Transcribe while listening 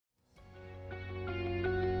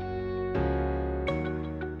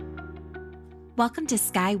Welcome to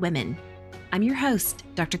Sky Women. I'm your host,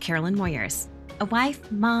 Dr. Carolyn Moyers, a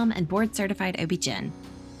wife, mom, and board-certified OB-GYN.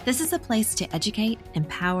 This is a place to educate,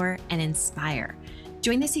 empower, and inspire.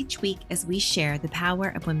 Join us each week as we share the power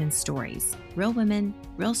of women's stories. Real women,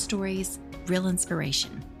 real stories, real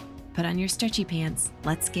inspiration. Put on your stretchy pants.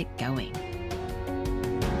 Let's get going.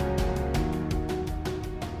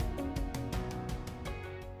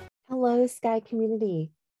 Hello, Sky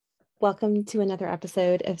community. Welcome to another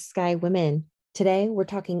episode of Sky Women. Today, we're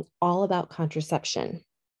talking all about contraception.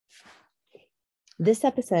 This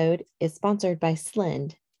episode is sponsored by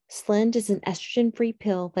Slynd. Slynd is an estrogen-free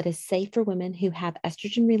pill that is safe for women who have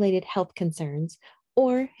estrogen-related health concerns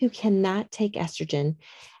or who cannot take estrogen,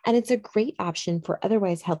 and it's a great option for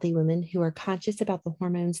otherwise healthy women who are conscious about the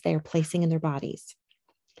hormones they are placing in their bodies.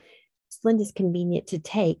 Slynd is convenient to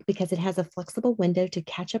take because it has a flexible window to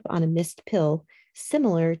catch up on a missed pill,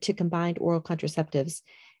 similar to combined oral contraceptives,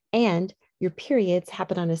 and your periods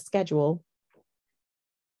happen on a schedule,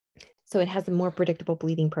 so it has a more predictable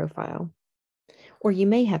bleeding profile. Or you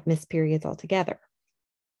may have missed periods altogether.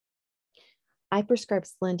 I prescribe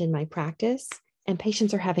Slynd in my practice, and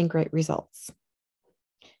patients are having great results.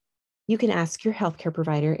 You can ask your healthcare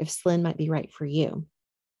provider if Slynd might be right for you.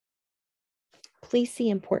 Please see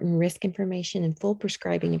important risk information and full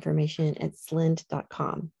prescribing information at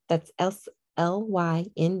slynd.com. That's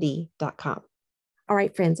SLYND.com. All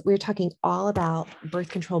right, friends, we're talking all about birth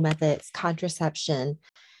control methods, contraception.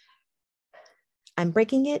 I'm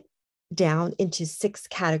breaking it down into 6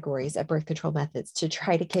 categories of birth control methods to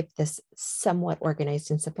try to keep this somewhat organized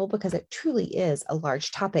and simple because it truly is a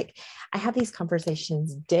large topic. I have these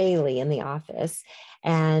conversations daily in the office,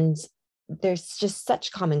 and there's just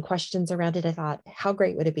such common questions around it. I thought, how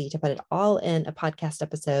great would it be to put it all in a podcast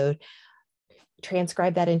episode,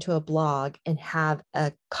 transcribe that into a blog, and have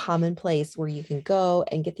a common place where you can go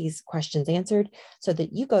and get these questions answered so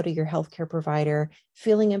that you go to your healthcare provider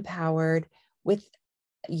feeling empowered with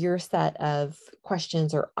your set of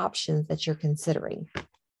questions or options that you're considering.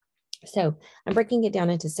 So I'm breaking it down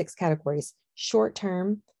into 6 categories: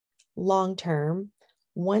 short-term, long-term,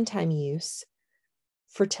 one-time use,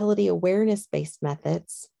 fertility awareness-based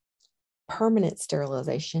methods, permanent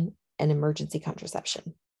sterilization, and emergency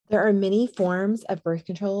contraception. There are many forms of birth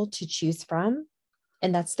control to choose from,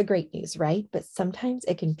 and that's the great news, right? But sometimes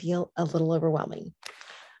it can feel a little overwhelming.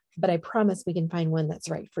 But I promise we can find one that's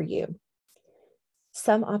right for you.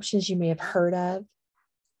 Some options you may have heard of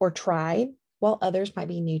or tried, while others might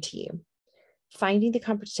be new to you. Finding the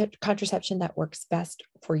contraception that works best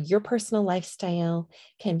for your personal lifestyle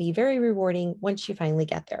can be very rewarding once you finally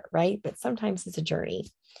get there, right? But sometimes it's a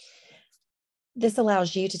journey. This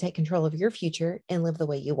allows you to take control of your future and live the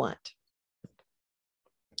way you want.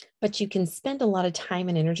 But you can spend a lot of time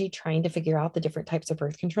and energy trying to figure out the different types of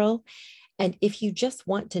birth control. And if you just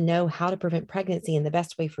want to know how to prevent pregnancy in the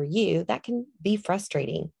best way for you, that can be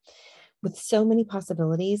frustrating. With so many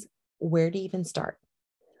possibilities, where to even start?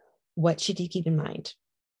 What should you keep in mind?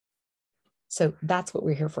 So that's what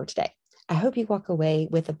we're here for today. I hope you walk away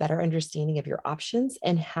with a better understanding of your options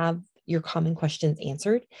and have your common questions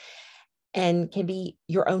answered, and can be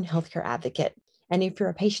your own healthcare advocate. And if you're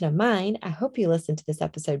a patient of mine, I hope you listen to this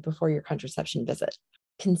episode before your contraception visit.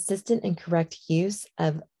 Consistent and correct use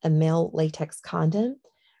of a male latex condom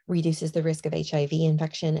reduces the risk of HIV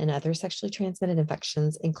infection and other sexually transmitted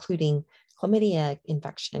infections, including chlamydia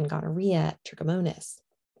infection, gonorrhea, trichomonas.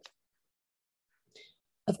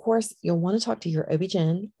 Of course, you'll want to talk to your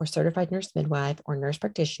OB-GYN or certified nurse midwife or nurse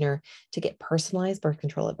practitioner to get personalized birth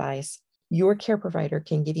control advice. Your care provider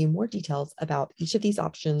can give you more details about each of these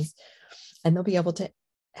options, and they'll be able to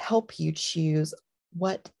help you choose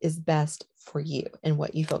what is best for you and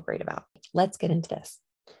what you feel great about. Let's get into this.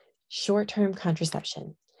 Short-term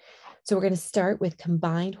contraception. So we're going to start with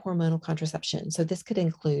combined hormonal contraception. So this could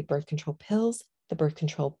include birth control pills, the birth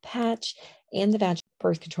control patch, and the vaginal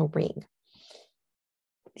birth control ring.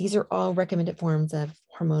 These are all recommended forms of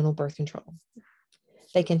hormonal birth control.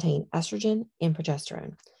 They contain estrogen and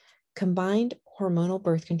progesterone. Combined hormonal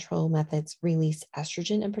birth control methods release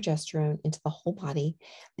estrogen and progesterone into the whole body.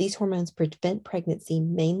 These hormones prevent pregnancy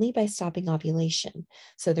mainly by stopping ovulation,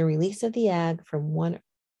 so the release of the egg from one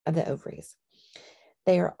of the ovaries.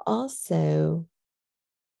 They are also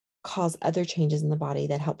cause other changes in the body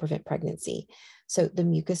that help prevent pregnancy. So the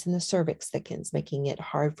mucus in the cervix thickens, making it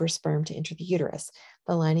hard for sperm to enter the uterus.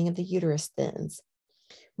 The lining of the uterus thins.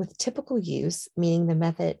 With typical use, meaning the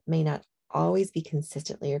method may not always be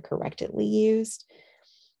consistently or correctly used,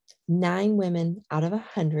 9 women out of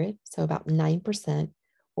 100, so about 9%,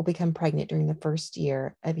 will become pregnant during the first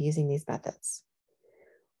year of using these methods.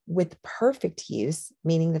 With perfect use,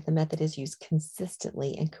 meaning that the method is used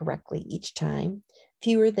consistently and correctly each time,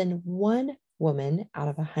 fewer than one woman out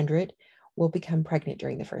of 100 will become pregnant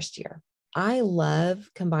during the first year. I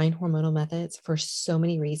love combined hormonal methods for so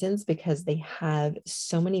many reasons because they have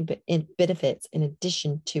so many benefits in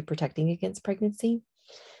addition to protecting against pregnancy.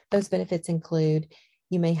 Those benefits include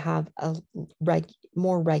you may have a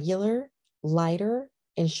more regular, lighter,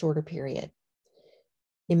 and shorter period.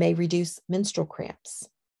 It may reduce menstrual cramps.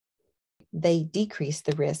 They decrease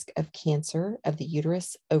the risk of cancer of the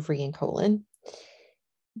uterus, ovary, and colon.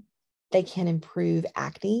 They can improve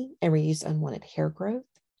acne and reduce unwanted hair growth.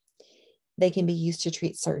 They can be used to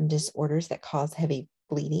treat certain disorders that cause heavy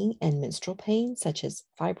bleeding and menstrual pain, such as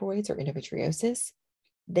fibroids or endometriosis.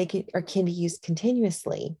 They can be used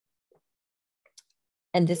continuously,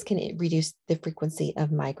 and this can reduce the frequency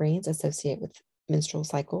of migraines associated with menstrual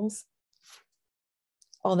cycles.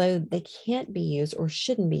 Although they can't be used or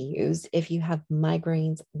shouldn't be used if you have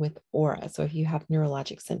migraines with aura, so if you have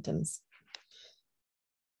neurologic symptoms.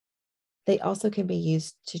 They also can be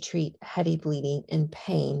used to treat heavy bleeding and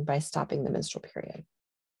pain by stopping the menstrual period.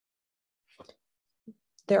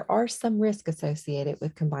 There are some risks associated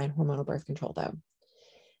with combined hormonal birth control, though.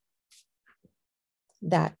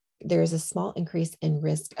 That there is a small increase in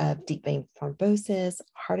risk of deep vein thrombosis,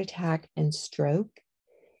 heart attack, and stroke,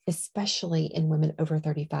 especially in women over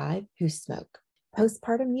 35 who smoke.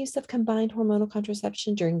 Postpartum use of combined hormonal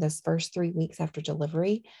contraception during those first 3 weeks after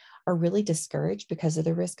delivery are really discouraged because of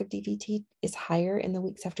the risk of DVT is higher in the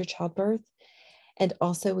weeks after childbirth. And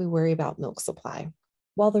also we worry about milk supply.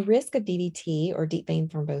 While the risk of DVT or deep vein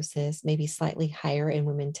thrombosis may be slightly higher in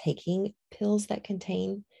women taking pills that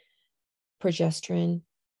contain progesterone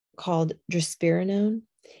called drospirenone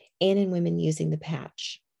and in women using the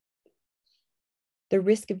patch. The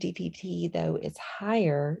risk of DVT, though, is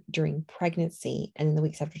higher during pregnancy and in the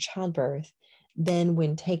weeks after childbirth than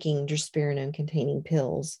when taking drospirenone-containing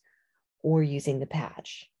pills or using the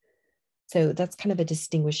patch. So that's kind of a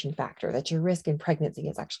distinguishing factor, that your risk in pregnancy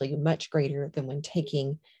is actually much greater than when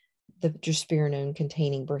taking the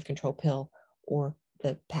drospirenone-containing birth control pill or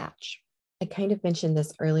the patch. I kind of mentioned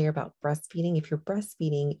this earlier about breastfeeding. If you're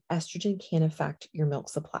breastfeeding, estrogen can affect your milk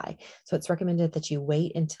supply. So it's recommended that you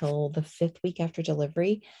wait until the 5th week after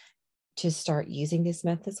delivery to start using these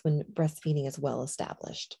methods when breastfeeding is well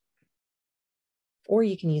established. Or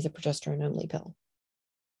you can use a progesterone-only pill.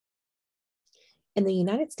 In the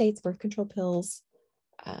United States, birth control pills,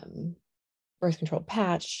 birth control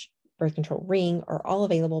patch, birth control ring are all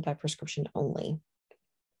available by prescription only.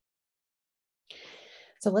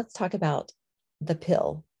 So let's talk about the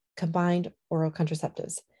pill, combined oral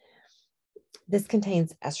contraceptives. This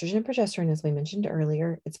contains estrogen and progesterone, as we mentioned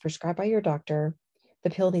earlier. It's prescribed by your doctor.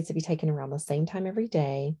 The pill needs to be taken around the same time every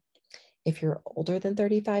day. If you're older than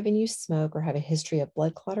 35 and you smoke or have a history of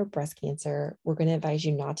blood clot or breast cancer, we're going to advise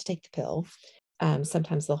you not to take the pill.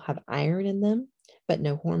 Sometimes they'll have iron in them, but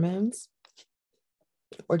no hormones,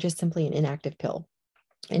 or just simply an inactive pill.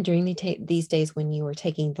 And during these days when you are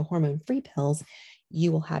taking the hormone-free pills,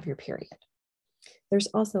 you will have your period. There's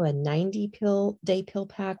also a 90-day pill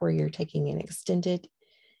pack where you're taking an extended,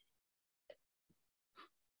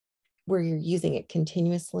 where you're using it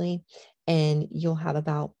continuously, and you'll have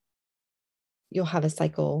a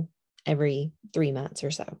cycle every 3 months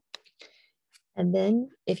or so. And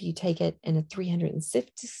then if you take it in a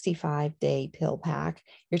 365-day pill pack,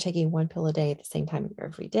 you're taking 1 pill a day at the same time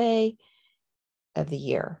every day of the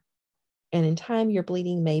year. And in time, your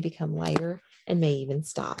bleeding may become lighter and may even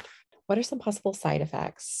stop. What are some possible side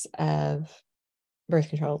effects of birth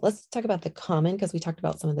control? Let's talk about the common, because we talked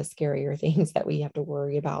about some of the scarier things that we have to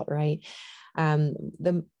worry about, right?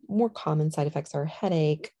 The more common side effects are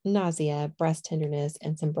headache, nausea, breast tenderness,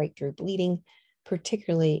 and some breakthrough bleeding,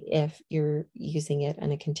 particularly if you're using it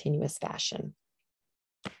in a continuous fashion.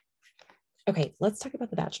 Okay, let's talk about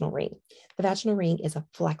the vaginal ring. The vaginal ring is a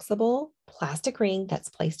flexible plastic ring that's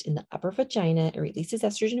placed in the upper vagina. It releases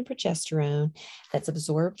estrogen and progesterone that's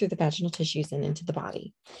absorbed through the vaginal tissues and into the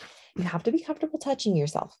body. You have to be comfortable touching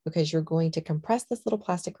yourself because you're going to compress this little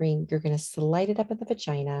plastic ring. You're going to slide it up in the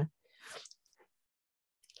vagina.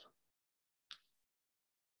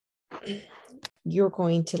 You're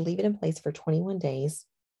going to leave it in place for 21 days,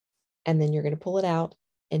 and then you're going to pull it out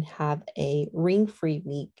and have a ring-free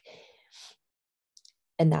week.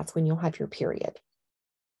 And that's when you'll have your period.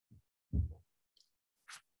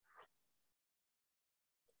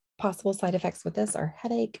 Possible side effects with this are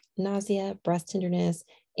headache, nausea, breast tenderness,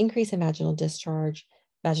 increase in vaginal discharge,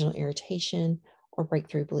 vaginal irritation, or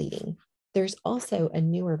breakthrough bleeding. There's also a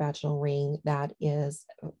newer vaginal ring that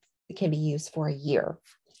can be used for a year.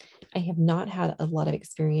 I have not had a lot of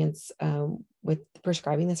experience with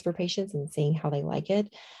prescribing this for patients and seeing how they like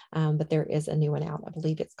it, but there is a new one out. I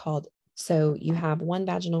believe it's called. So you have one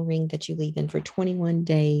vaginal ring that you leave in for 21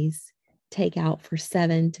 days, take out for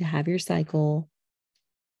 7 to have your cycle,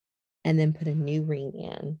 and then put a new ring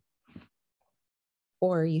in.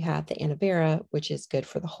 Or you have the Annovera, which is good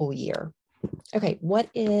for the whole year. Okay, what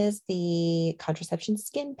is the contraception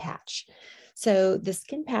skin patch? So the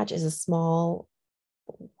skin patch is a small,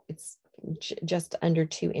 it's just under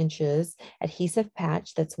 2 inches adhesive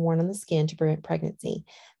patch that's worn on the skin to prevent pregnancy.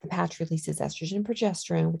 The patch releases estrogen and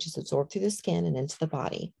progesterone, which is absorbed through the skin and into the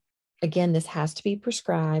body. Again, this has to be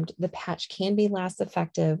prescribed. The patch can be less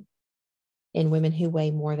effective in women who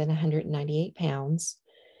weigh more than 198 pounds.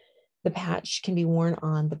 The patch can be worn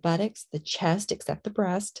on the buttocks, the chest, except the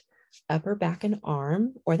breast, upper back and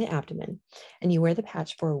arm, or the abdomen. And you wear the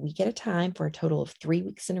patch for a week at a time for a total of 3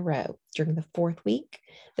 weeks in a row. During the 4th week,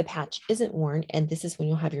 the patch isn't worn, and this is when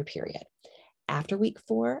you'll have your period. After week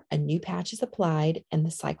 4, a new patch is applied and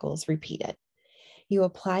the cycle is repeated. You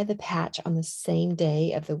apply the patch on the same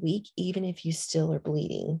day of the week, even if you still are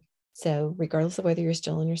bleeding. So regardless of whether you're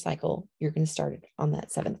still in your cycle, you're going to start it on that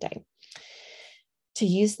 7th day. To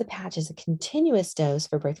use the patch as a continuous dose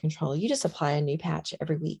for birth control, you just apply a new patch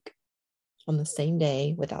every week on the same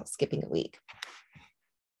day without skipping a week.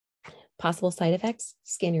 Possible side effects: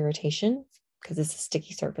 skin irritation, because it's a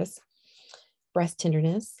sticky surface, breast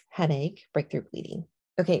tenderness, headache, breakthrough bleeding.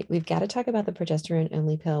 Okay, we've got to talk about the progesterone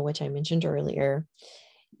only pill, which I mentioned earlier.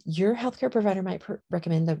 Your healthcare provider might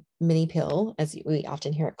recommend the mini pill, as we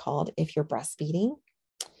often hear it called, if you're breastfeeding.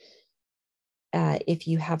 If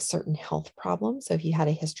you have certain health problems, so if you had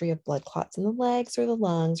a history of blood clots in the legs or the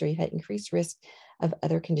lungs, or you've had increased risk of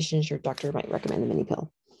other conditions, your doctor might recommend the mini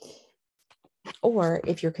pill. Or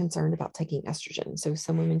if you're concerned about taking estrogen. So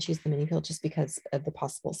some women choose the mini pill just because of the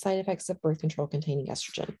possible side effects of birth control containing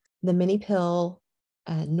estrogen. The mini pill,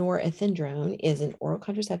 norethindrone, is an oral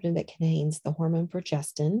contraceptive that contains the hormone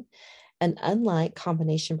progestin. And unlike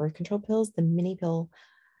combination birth control pills, the mini pill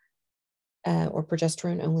or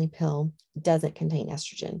progesterone only pill doesn't contain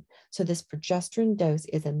estrogen. So this progesterone dose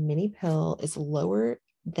is a mini pill, is lower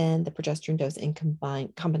than the progesterone dose in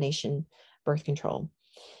combination birth control.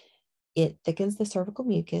 It thickens the cervical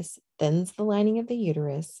mucus, thins the lining of the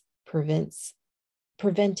uterus,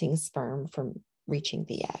 preventing sperm from reaching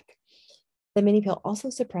the egg. The mini pill also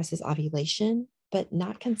suppresses ovulation, but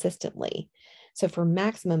not consistently. So for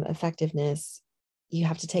maximum effectiveness, you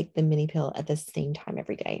have to take the mini pill at the same time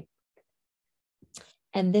every day.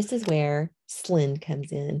 And this is where Slynd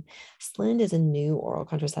comes in. Slynd is a new oral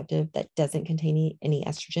contraceptive that doesn't contain any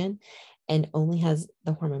estrogen and only has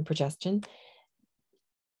the hormone progestin,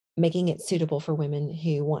 making it suitable for women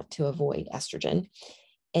who want to avoid estrogen.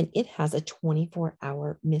 And it has a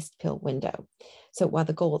 24-hour missed pill window. So while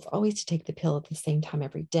the goal is always to take the pill at the same time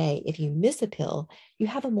every day, if you miss a pill, you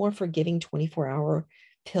have a more forgiving 24-hour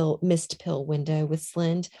missed pill window with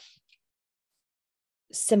Slynd,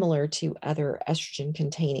 similar to other estrogen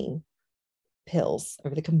containing pills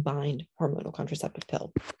or the combined hormonal contraceptive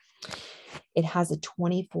pill. It has a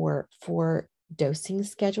 24/4 dosing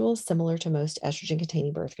schedule similar to most estrogen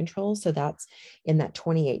containing birth control. So that's in that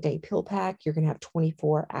 28-day pill pack, you're going to have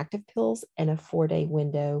 24 active pills and a 4-day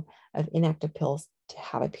window of inactive pills to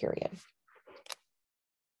have a period.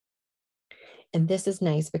 And this is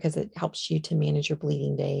nice because it helps you to manage your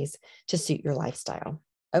bleeding days to suit your lifestyle.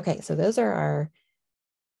 Okay, so those are our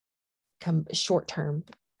short term.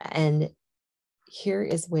 And here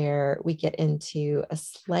is where we get into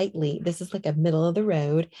this is like a middle of the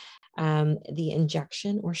road, the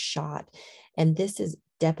injection or shot. And this is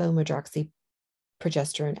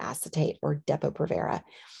depo-medroxyprogesterone acetate, or Depo-Provera.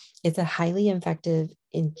 It's a highly effective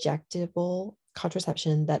injectable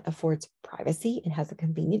contraception that affords privacy. It has a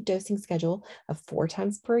convenient dosing schedule of 4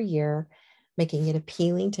 times per year, making it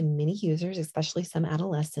appealing to many users, especially some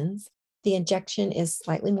adolescents. The injection is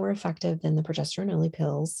slightly more effective than the progesterone-only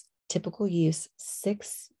pills. Typical use: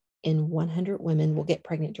 6 in 100 women will get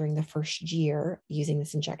pregnant during the first year using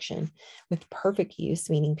this injection, with perfect use,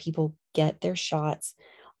 meaning people get their shots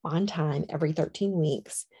on time every 13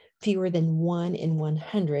 weeks. Fewer than 1 in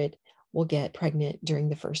 100 will get pregnant during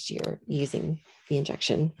the first year using the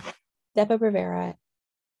injection. Depo-Provera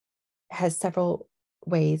has several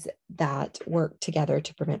ways that work together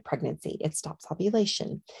to prevent pregnancy. It stops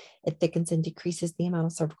ovulation. It thickens and decreases the amount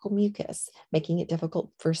of cervical mucus, making it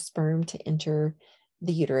difficult for sperm to enter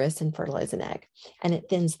the uterus and fertilize an egg. And it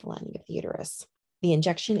thins the lining of the uterus. The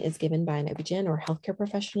injection is given by an OB-GYN or healthcare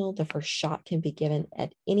professional. The first shot can be given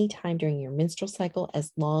at any time during your menstrual cycle,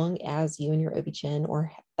 as long as you and your OB-GYN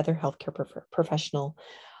or other healthcare professional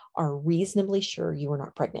are reasonably sure you are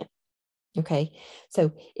not pregnant. Okay,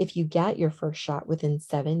 so if you get your first shot within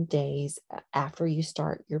 7 days after you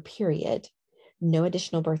start your period, no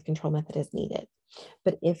additional birth control method is needed.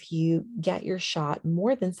 But if you get your shot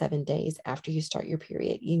more than 7 days after you start your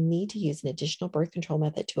period, you need to use an additional birth control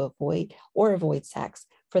method to avoid sex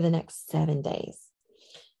for the next 7 days.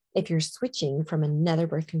 If you're switching from another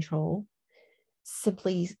birth control,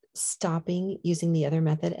 simply stopping using the other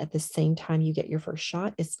method at the same time you get your first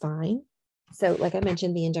shot is fine. So, like I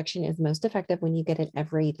mentioned, the injection is most effective when you get it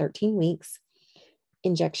every 13 weeks.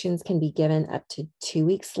 Injections can be given up to 2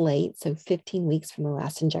 weeks late, so 15 weeks from the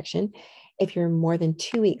last injection. If you're more than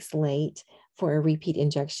 2 weeks late for a repeat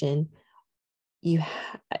injection, you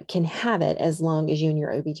can have it as long as you and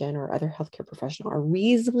your OB-GYN or other healthcare professional are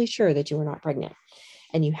reasonably sure that you are not pregnant.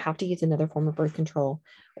 And you have to use another form of birth control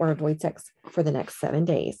or avoid sex for the next 7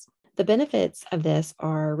 days. The benefits of this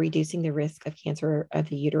are reducing the risk of cancer of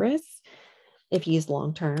the uterus if used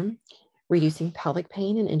long-term, reducing pelvic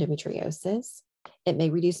pain and endometriosis. It may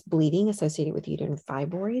reduce bleeding associated with uterine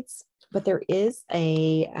fibroids, but there is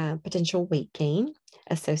a potential weight gain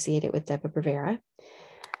associated with Depo-Provera.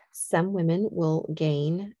 Some women will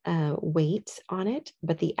gain weight on it,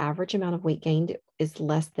 but the average amount of weight gained is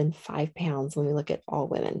less than 5 pounds when we look at all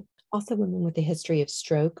women. Also, women with a history of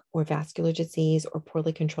stroke or vascular disease or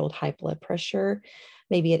poorly controlled high blood pressure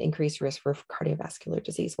may be at increased risk for cardiovascular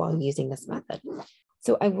disease while using this method.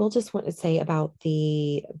 So I will just want to say about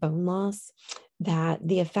the bone loss that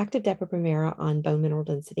the effect of Depo-Provera on bone mineral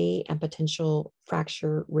density and potential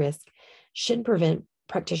fracture risk shouldn't prevent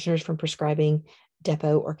practitioners from prescribing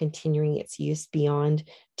Depo or continuing its use beyond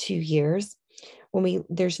 2 years.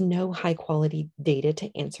 There's no high quality data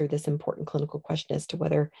to answer this important clinical question as to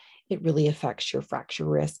whether it really affects your fracture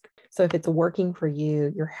risk. So if it's working for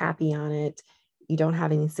you, you're happy on it, you don't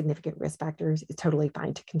have any significant risk factors, it's totally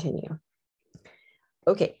fine to continue.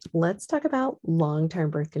 Okay, let's talk about long-term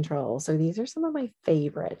birth control. So these are some of my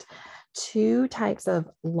favorite. 2 types of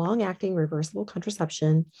long-acting reversible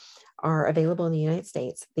contraception are available in the United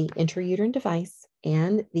States, the intrauterine device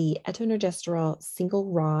and the etonogestrel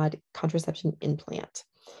single rod contraception implant.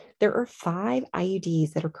 There are 5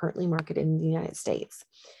 IUDs that are currently marketed in the United States.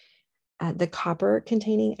 The copper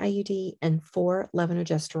containing IUD and 4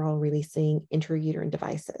 levonorgestrel releasing intrauterine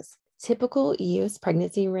devices. Typical US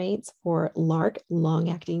pregnancy rates for LARC,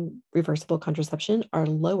 long-acting reversible contraception, are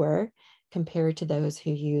lower compared to those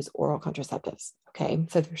who use oral contraceptives. Okay,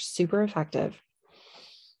 so they're super effective.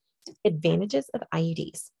 Advantages of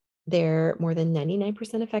IUDs. They're more than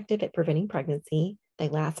 99% effective at preventing pregnancy. They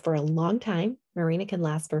last for a long time. Mirena can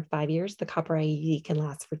last for 5 years. The copper IUD can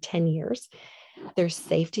last for 10 years. They're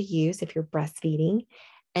safe to use if you're breastfeeding,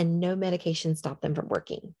 and no medications stop them from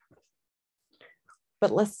working.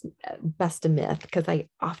 But let's bust a myth, because I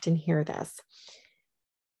often hear this.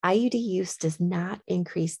 IUD use does not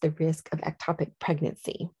increase the risk of ectopic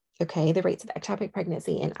pregnancy. Okay, the rates of ectopic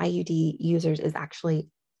pregnancy in IUD users is actually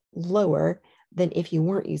lower than if you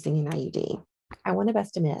weren't using an IUD. I want to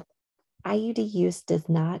bust a myth. IUD use does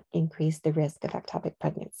not increase the risk of ectopic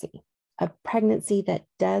pregnancy. A pregnancy that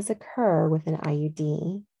does occur with an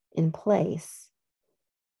IUD in place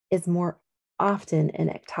is more often an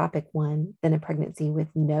ectopic one than a pregnancy with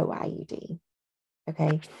no IUD.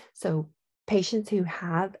 Okay, so patients who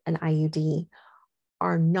have an IUD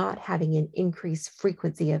are not having an increased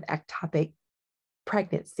frequency of ectopic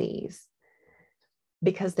pregnancies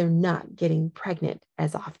because they're not getting pregnant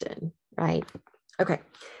as often, right? Okay,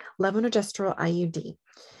 levonorgestrel IUD.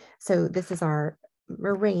 So this is our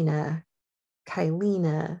Mirena,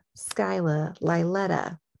 Kyleena, Skyla,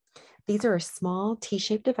 Liletta. These are a small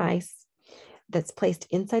T-shaped device that's placed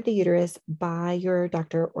inside the uterus by your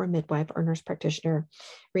doctor or midwife or nurse practitioner,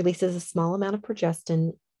 releases a small amount of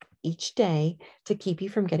progestin each day to keep you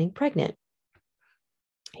from getting pregnant.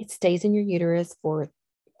 It stays in your uterus for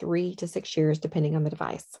 3 to 6 years, depending on the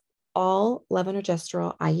device. All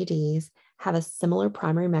levonorgestrel IUDs have a similar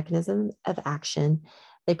primary mechanism of action.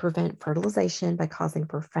 They prevent fertilization by causing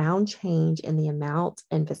profound change in the amount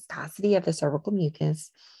and viscosity of the cervical mucus,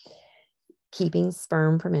 keeping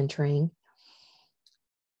sperm from entering.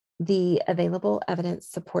 The available evidence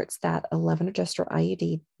supports that a levonorgestrel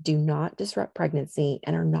IUD do not disrupt pregnancy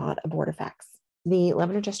and are not abortifacts. The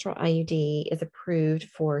levonorgestrel IUD is approved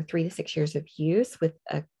for 3 to 6 years of use, with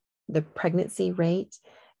the pregnancy rate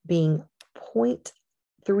being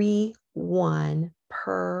 0.31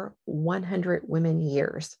 per 100 women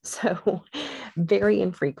years. So very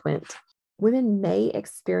infrequent. Women may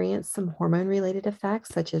experience some hormone-related effects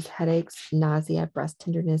such as headaches, nausea, breast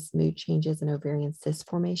tenderness, mood changes, and ovarian cyst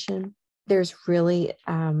formation. There's really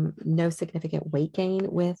no significant weight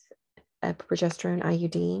gain with a progesterone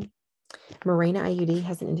IUD. Mirena IUD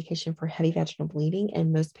has an indication for heavy vaginal bleeding,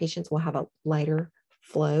 and most patients will have a lighter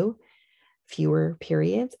flow, fewer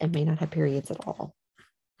periods, and may not have periods at all.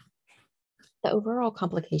 The overall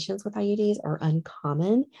complications with IUDs are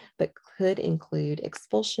uncommon, but could include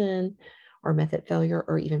expulsion or method failure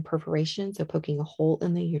or even perforation, so poking a hole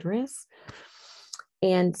in the uterus.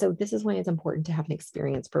 And so this is why it's important to have an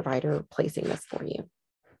experienced provider placing this for you.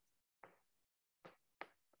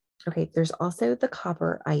 Okay, there's also the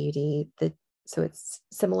copper IUD. So it's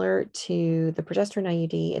similar to the progesterone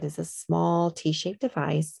IUD. It is a small T-shaped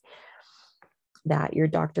device that your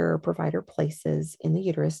doctor or provider places in the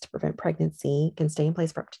uterus to prevent pregnancy. It can stay in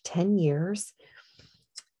place for up to 10 years.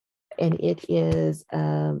 And it is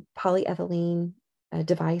a polyethylene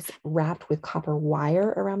device wrapped with copper wire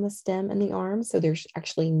around the stem and the arm. So there's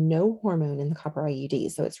actually no hormone in the copper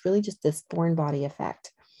IUD. So it's really just this foreign body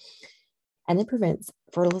effect. And it prevents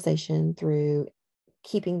fertilization through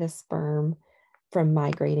keeping the sperm from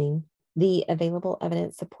migrating. The available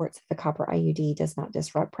evidence supports that the copper IUD does not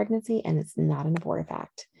disrupt pregnancy, and it's not an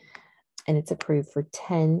abortifacient. And it's approved for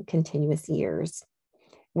 10 continuous years,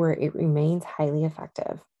 where it remains highly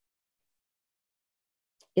effective.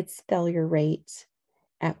 Its failure rate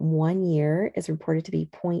at 1 year is reported to be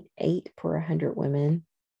 0.8 per 100 women,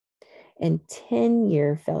 and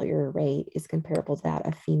 10-year failure rate is comparable to that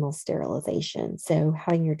of female sterilization, so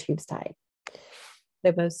having your tubes tied.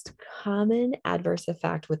 The most common adverse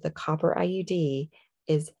effect with the copper IUD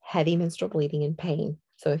is heavy menstrual bleeding and pain.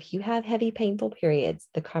 So if you have heavy, painful periods,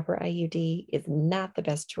 the copper IUD is not the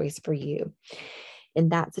best choice for you. In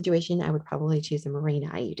that situation, I would probably choose a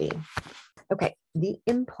Mirena IUD. Okay, the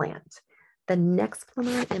implant, the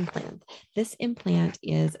Nexplanon implant. This implant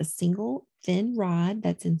is a single thin rod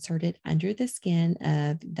that's inserted under the skin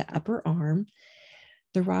of the upper arm.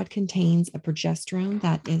 The rod contains a progesterone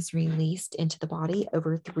that is released into the body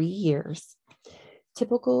over 3 years.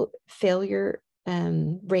 Typical failure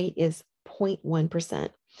rate is 0.1%.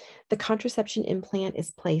 The contraception implant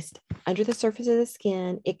is placed under the surface of the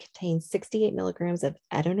skin. It contains 68 milligrams of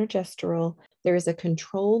adenogestrel. There is a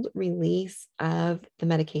controlled release of the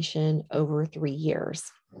medication over 3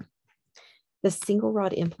 years. The single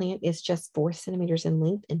rod implant is just 4 centimeters in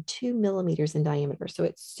length and 2 millimeters in diameter. So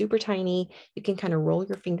it's super tiny. You can kind of roll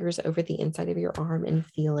your fingers over the inside of your arm and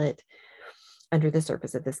feel it under the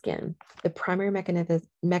surface of the skin. The primary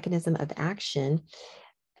mechanism of action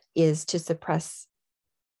is to suppress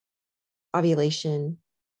ovulation,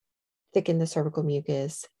 thicken the cervical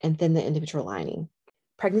mucus, and thin the endometrial lining.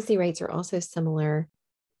 Pregnancy rates are also similar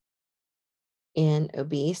in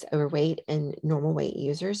obese, overweight, and normal weight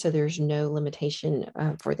users. So there's no limitation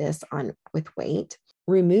for this with weight.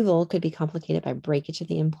 Removal could be complicated by breakage of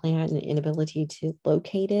the implant and inability to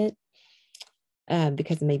locate it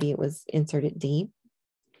because maybe it was inserted deep.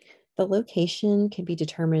 The location can be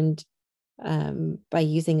determined by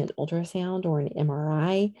using an ultrasound or an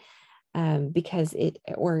MRI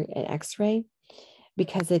or an X-ray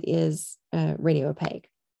because it is radio opaque.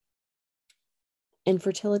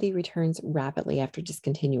 Infertility returns rapidly after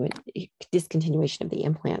discontinuation of the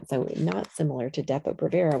implant, so not similar to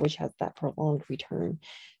Depo-Provera, which has that prolonged return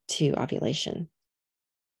to ovulation.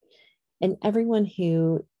 And everyone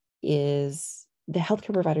who is the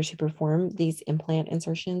healthcare providers who perform these implant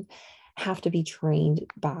insertions have to be trained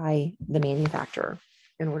by the manufacturer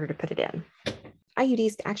in order to put it in.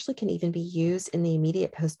 IUDs actually can even be used in the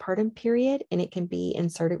immediate postpartum period, and it can be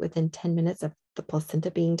inserted within 10 minutes of the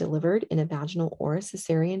placenta being delivered in a vaginal or a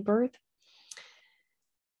cesarean birth.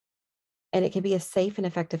 And it can be a safe and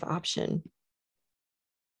effective option.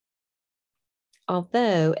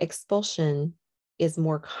 Although expulsion is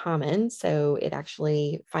more common, so it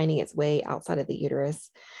actually finding its way outside of the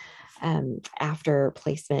uterus after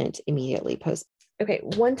placement immediately post. Okay,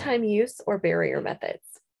 one-time use or barrier methods.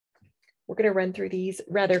 We're going to run through these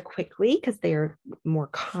rather quickly because they are more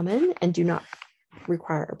common and do not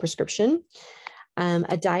require a prescription.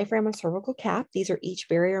 A diaphragm or cervical cap. These are each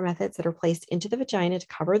barrier methods that are placed into the vagina to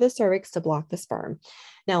cover the cervix to block the sperm.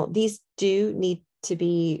 Now, these do need to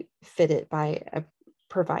be fitted by a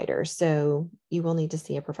provider, so you will need to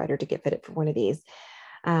see a provider to get fitted for one of these.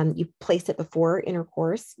 You place it before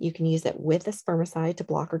intercourse. You can use it with a spermicide to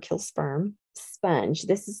block or kill sperm. Sponge.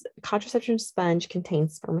 This is a contraception sponge,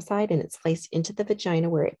 contains spermicide, and it's placed into the vagina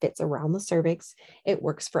where it fits around the cervix. It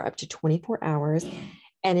works for up to 24 hours,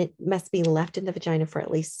 and it must be left in the vagina for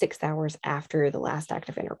at least 6 hours after the last act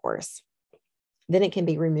of intercourse. Then it can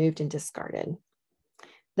be removed and discarded.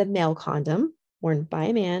 The male condom, worn by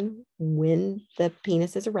a man when the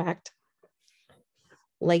penis is erect.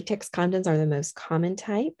 Latex condoms are the most common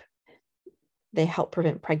type. They help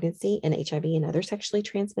prevent pregnancy and HIV and other sexually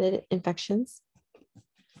transmitted infections,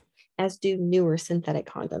 as do newer synthetic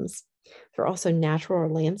condoms. There are also natural or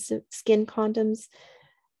lambskin condoms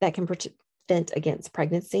that can prevent against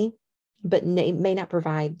pregnancy, but may not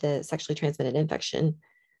provide the sexually transmitted infection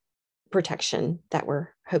protection that we're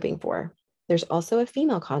hoping for. There's also a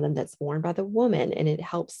female condom that's worn by the woman, and it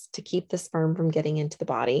helps to keep the sperm from getting into the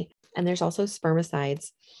body. And there's also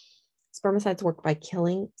spermicides. Spermicides work by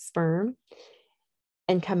killing sperm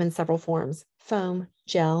and come in several forms: foam,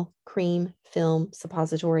 gel, cream, film,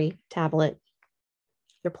 suppository, tablet.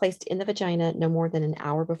 They're placed in the vagina no more than an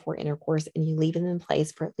hour before intercourse, and you leave them in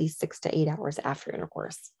place for at least 6 to 8 hours after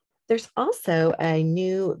intercourse. There's also a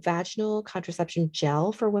new vaginal contraception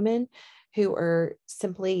gel for women who are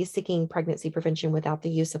simply seeking pregnancy prevention without the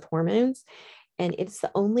use of hormones. And it's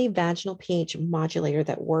the only vaginal pH modulator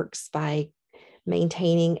that works by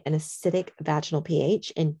maintaining an acidic vaginal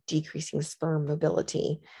pH and decreasing sperm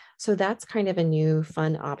mobility. So that's kind of a new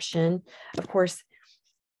fun option. Of course,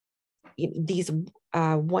 these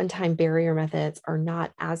one-time barrier methods are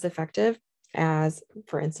not as effective as,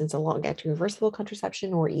 for instance, a long-acting reversible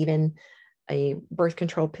contraception or even a birth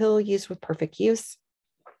control pill used with perfect use,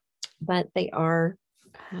 but they are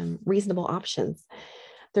reasonable options.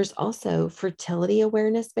 There's also fertility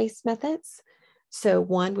awareness-based methods. So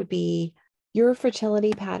one would be your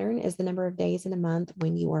fertility pattern is the number of days in a month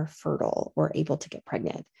when you are fertile or able to get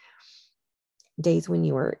pregnant. Days when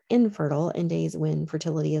you are infertile and days when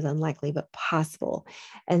fertility is unlikely but possible.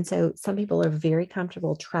 And so some people are very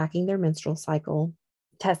comfortable tracking their menstrual cycle,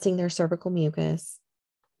 testing their cervical mucus,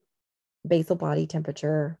 basal body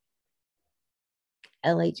temperature,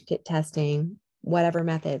 LH kit testing, whatever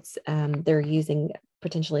methods they're using,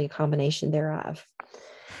 potentially a combination thereof.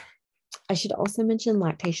 I should also mention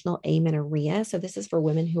lactational amenorrhea. So this is for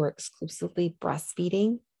women who are exclusively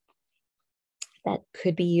breastfeeding. That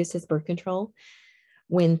could be used as birth control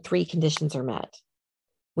when 3 conditions are met: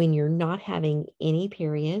 when you're not having any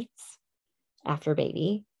periods after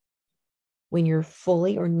baby, when you're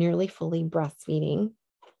fully or nearly fully breastfeeding,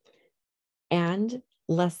 and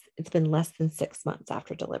it's been less than 6 months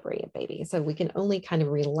after delivery of baby. So we can only kind of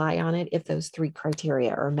rely on it if those 3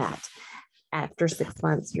 criteria are met. After 6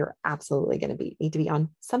 months, you're absolutely going to need to be on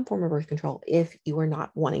some form of birth control if you are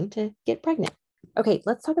not wanting to get pregnant. Okay,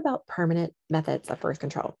 let's talk about permanent methods of birth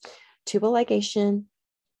control: tubal ligation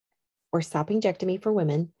or salpingectomy for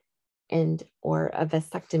women, and or a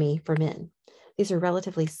vasectomy for men. These are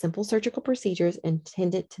relatively simple surgical procedures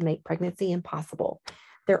intended to make pregnancy impossible.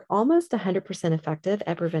 They're almost 100% effective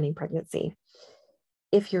at preventing pregnancy.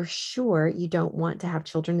 If you're sure you don't want to have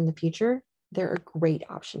children in the future, they're a great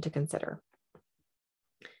option to consider.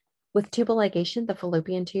 With tubal ligation, the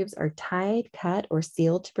fallopian tubes are tied, cut, or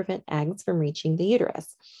sealed to prevent eggs from reaching the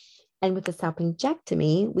uterus. And with the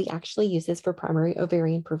salpingectomy, we actually use this for primary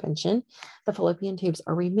ovarian prevention. The fallopian tubes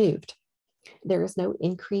are removed. There is no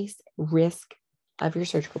increased risk of your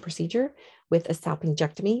surgical procedure with a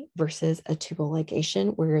salpingectomy versus a tubal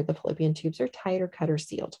ligation where the fallopian tubes are tied or cut or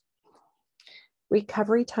sealed.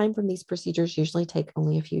 Recovery time from these procedures usually take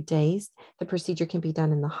only a few days. The procedure can be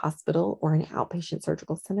done in the hospital or an outpatient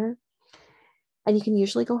surgical center. And you can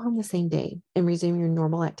usually go home the same day and resume your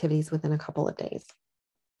normal activities within a couple of days.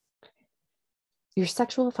 Your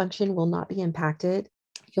sexual function will not be impacted.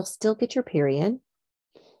 You'll still get your period.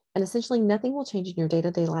 And essentially nothing will change in your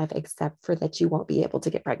day-to-day life except for that you won't be able to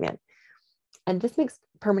get pregnant. And this makes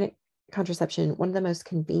permanent contraception one of the most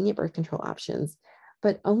convenient birth control options,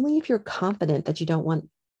 but only if you're confident that you don't want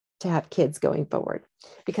to have kids going forward.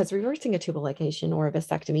 Because reversing a tubal ligation or a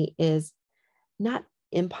vasectomy is not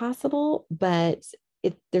impossible, but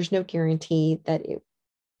there's no guarantee that it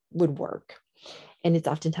would work. And it's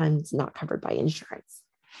oftentimes not covered by insurance.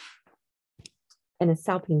 And a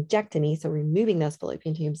salpingectomy, so removing those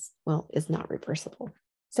fallopian tubes, is not reversible.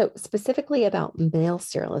 So specifically about male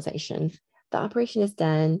sterilization, the operation is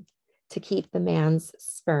done to keep the man's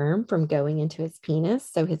sperm from going into his penis,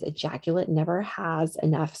 so his ejaculate never has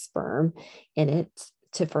enough sperm in it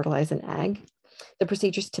to fertilize an egg. The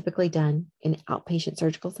procedure is typically done in an outpatient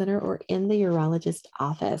surgical center or in the urologist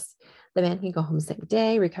office. The man can go home the same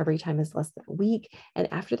day. Recovery time is less than a week.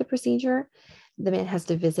 And after the procedure, the man has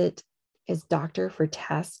to visit his doctor for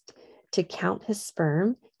tests to count his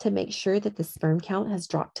sperm to make sure that the sperm count has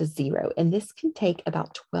dropped to 0. And this can take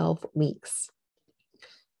about 12 weeks.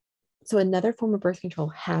 So another form of birth control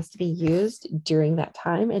has to be used during that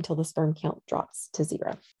time until the sperm count drops to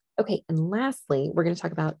 0. Okay, and lastly, we're going to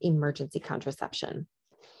talk about emergency contraception.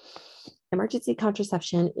 Emergency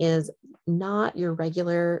contraception is not your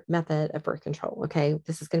regular method of birth control. Okay.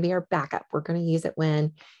 This is going to be our backup. We're going to use it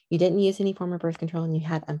when you didn't use any form of birth control and you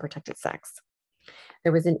had unprotected sex.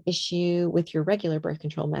 There was an issue with your regular birth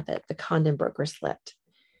control method. The condom broke or slipped,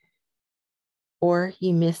 or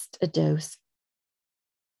you missed a dose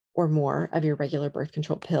or more of your regular birth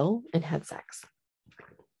control pill and had sex.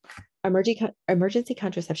 Emergency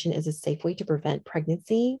contraception is a safe way to prevent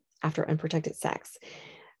pregnancy after unprotected sex.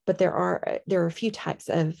 But there are a few types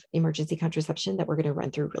of emergency contraception that we're going to run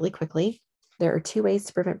through really quickly. There are 2 ways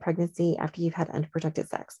to prevent pregnancy after you've had unprotected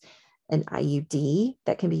sex. An IUD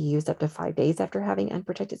that can be used up to 5 days after having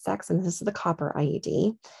unprotected sex. And this is the copper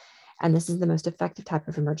IUD. And this is the most effective type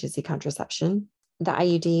of emergency contraception. The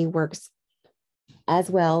IUD works as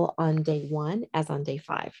well on day 1 as on day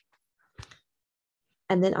 5.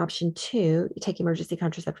 And then option 2, you take emergency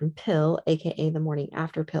contraception pill, AKA the morning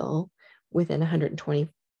after pill, within 120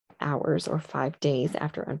 hours or 5 days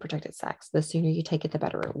after unprotected sex. The sooner you take it, the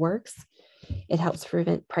better it works. It helps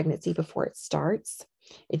prevent pregnancy before it starts.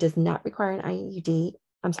 It does not require an IUD.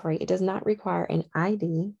 It does not require an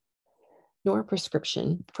ID nor a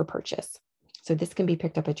prescription for purchase. So this can be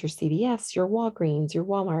picked up at your CVS, your Walgreens, your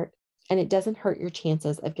Walmart, and it doesn't hurt your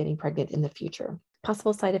chances of getting pregnant in the future.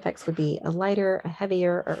 Possible side effects would be a lighter, a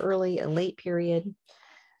heavier, a early, a late period,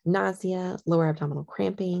 nausea, lower abdominal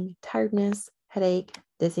cramping, tiredness, headache,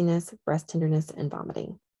 dizziness, breast tenderness, and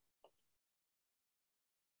vomiting.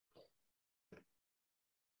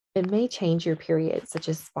 It may change your period, such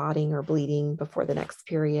as spotting or bleeding before the next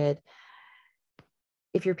period.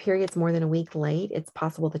 If your period's more than a week late, it's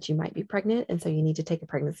possible that you might be pregnant, and so you need to take a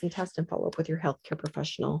pregnancy test and follow up with your healthcare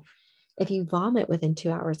professional. If you vomit within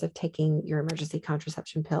 2 hours of taking your emergency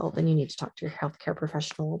contraception pill, then you need to talk to your healthcare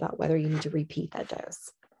professional about whether you need to repeat that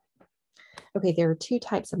dose. Okay, there are 2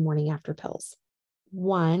 types of morning after pills.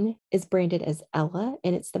 One is branded as Ella,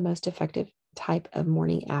 and it's the most effective type of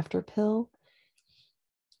morning after pill.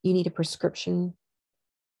 You need a prescription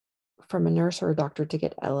from a nurse or a doctor to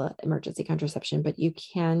get Ella emergency contraception, but you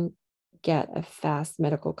can get a fast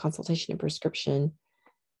medical consultation and prescription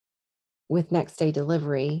with next day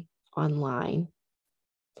delivery online.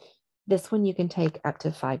 This one you can take up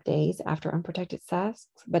to 5 days after unprotected sex,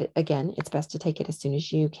 but again, it's best to take it as soon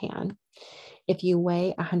as you can. If you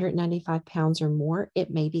weigh 195 pounds or more, it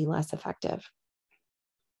may be less effective.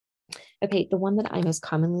 Okay, the one that I most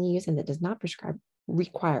commonly use and that does not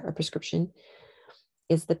require a prescription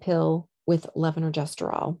is the pill with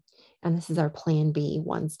levonorgestrel, and this is our Plan B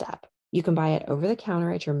 1-step. You can buy it over the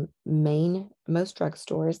counter at your most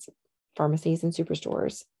drugstores, pharmacies, and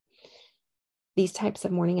superstores. These types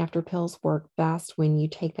of morning after pills work best when you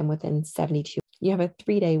take them within 72. You have a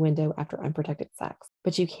 3-day window after unprotected sex,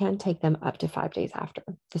 but you can take them up to 5 days after.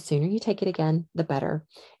 The sooner you take it again, the better.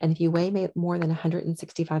 And if you weigh more than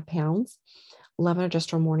 165 pounds,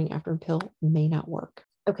 levonorgestrel morning after pill may not work.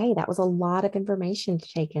 Okay, that was a lot of information to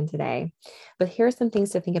take in today, but here are some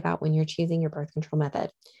things to think about when you're choosing your birth control method.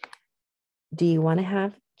 Do you want to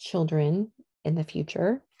have children in the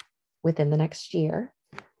future within the next year?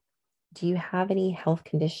 Do you have any health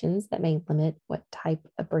conditions that may limit what type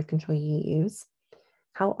of birth control you use?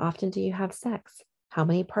 How often do you have sex? How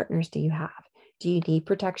many partners do you have? Do you need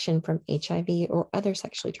protection from HIV or other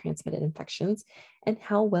sexually transmitted infections? And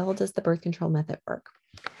how well does the birth control method work?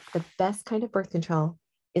 The best kind of birth control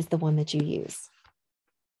is the one that you use.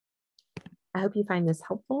 I hope you find this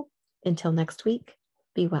helpful. Until next week,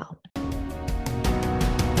 be well.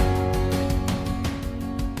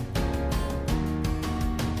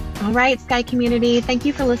 All right, Sky community, thank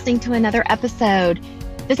you for listening to another episode.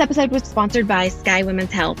 This episode was sponsored by Sky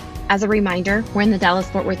Women's Health. As a reminder, we're in the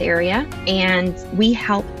Dallas-Fort Worth area, and we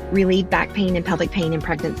help relieve back pain and pelvic pain in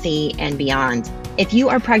pregnancy and beyond. If you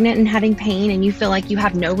are pregnant and having pain and you feel like you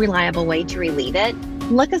have no reliable way to relieve it,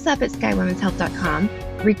 look us up at skywomenshealth.com,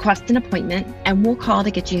 request an appointment, and we'll call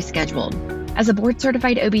to get you scheduled. As a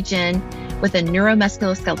board-certified OB-GYN with a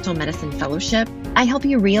neuromusculoskeletal medicine fellowship, I help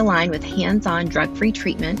you realign with hands-on drug-free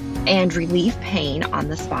treatment and relieve pain on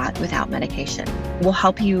the spot without medication. We'll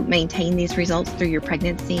help you maintain these results through your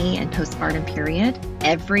pregnancy and postpartum period.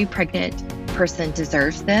 Every pregnant person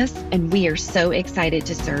deserves this, and we are so excited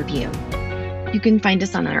to serve you. You can find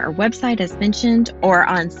us on our website, as mentioned, or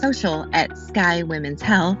on social at Sky Women's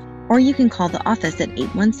Health, or you can call the office at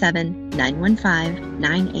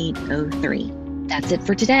 817-915-9803. That's it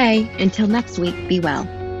for today. Until next week, be well.